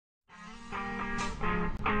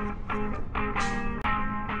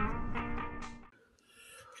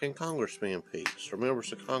Can Congress be impeached? Or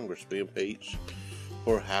members of Congress be impeached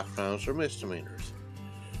for high crimes or misdemeanors?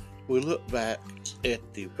 We look back at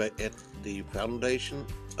the foundation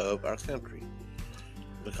of our country,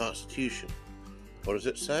 the Constitution. What does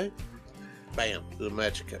it say? Bam! To the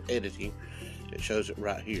magic editing, it shows it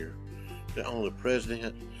right here. That only the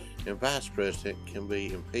president and vice president can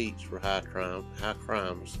be impeached for high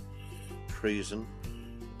crimes, treason,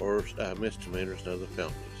 or misdemeanors and other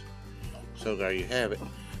felonies. So there you have it.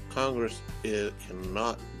 Congress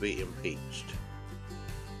cannot be impeached.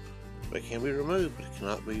 They can be removed, but it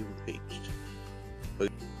cannot be impeached.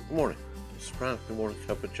 Good morning. This is Brian from the Morning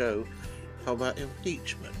Cup of Joe. How about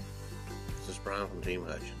impeachment? This is Brian from Team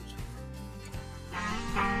Hutchins.